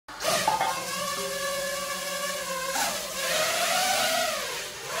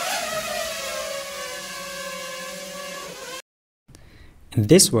In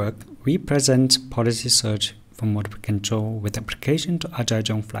this work, we present policy search for multiple control with application to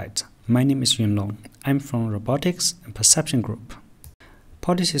Agile on flight. My name is Yunlong. I'm from Robotics and Perception Group.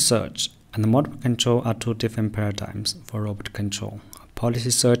 Policy search and multiple control are two different paradigms for robot control.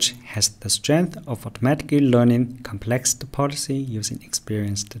 Policy search has the strength of automatically learning complex policy using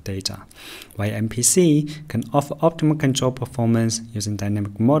experienced data, while MPC can offer optimal control performance using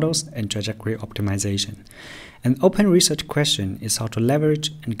dynamic models and trajectory optimization. An open research question is how to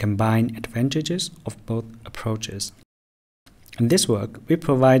leverage and combine advantages of both approaches. In this work, we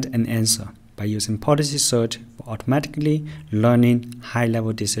provide an answer by using policy search for automatically learning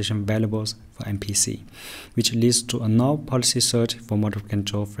high-level decision variables for MPC, which leads to a null policy search for multiple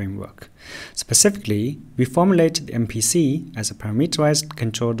control framework. Specifically, we formulate the MPC as a parameterized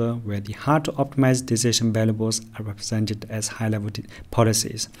controller where the hard-to-optimize decision variables are represented as high-level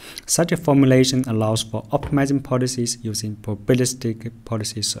policies. Such a formulation allows for optimizing policies using probabilistic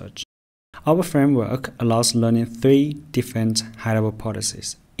policy search. Our framework allows learning 3 different high-level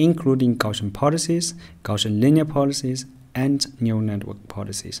policies, including Gaussian policies, Gaussian linear policies, and neural network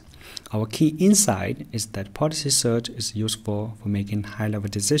policies. Our key insight is that policy search is useful for making high-level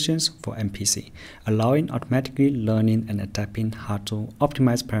decisions for MPC, allowing automatically learning and adapting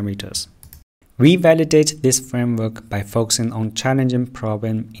hard-to-optimize parameters. We validate this framework by focusing on challenging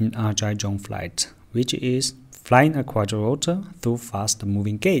problem in Agile on flight, which is flying a quadrotor through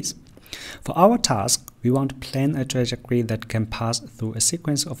fast-moving gates. For our task, we want to plan a trajectory that can pass through a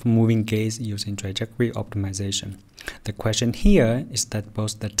sequence of moving gates using trajectory optimization. The question here is that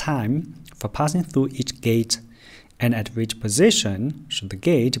both the time for passing through each gate and at which position should the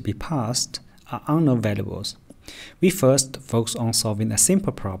gate be passed are unknown variables. We first focus on solving a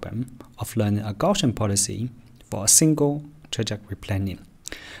simple problem of learning a Gaussian policy for a single trajectory planning.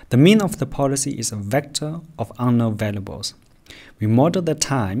 The mean of the policy is a vector of unknown variables. We model the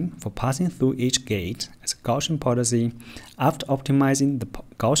time for passing through each gate as a Gaussian policy. After optimizing the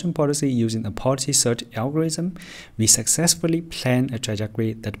Gaussian policy using a policy search algorithm, we successfully plan a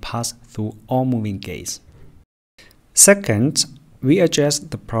trajectory that passes through all moving gates. Second, we address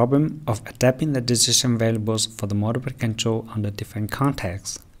the problem of adapting the decision variables for the multiple control under different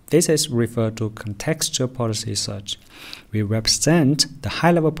contexts. This is referred to contextual policy search. We represent the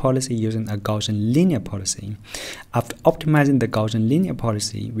high-level policy using a Gaussian linear policy. After optimizing the Gaussian linear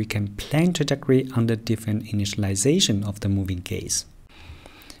policy, we can plan trajectory under different initialization of the moving gates.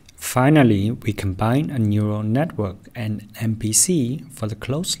 Finally, we combine a neural network and MPC for the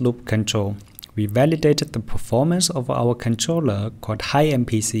closed-loop control. We validated the performance of our controller called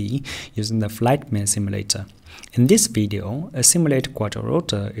HiMPC using the Flightman simulator. In this video, a simulated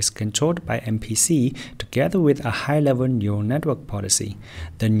quadrotor is controlled by MPC together with a high-level neural network policy.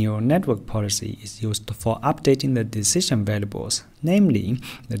 The neural network policy is used for updating the decision variables, namely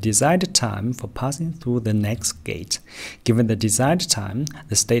the desired time for passing through the next gate. Given the desired time,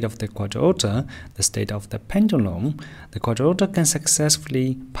 the state of the quadrotor, the state of the pendulum, the quadrotor can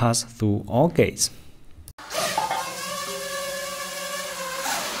successfully pass through all gates.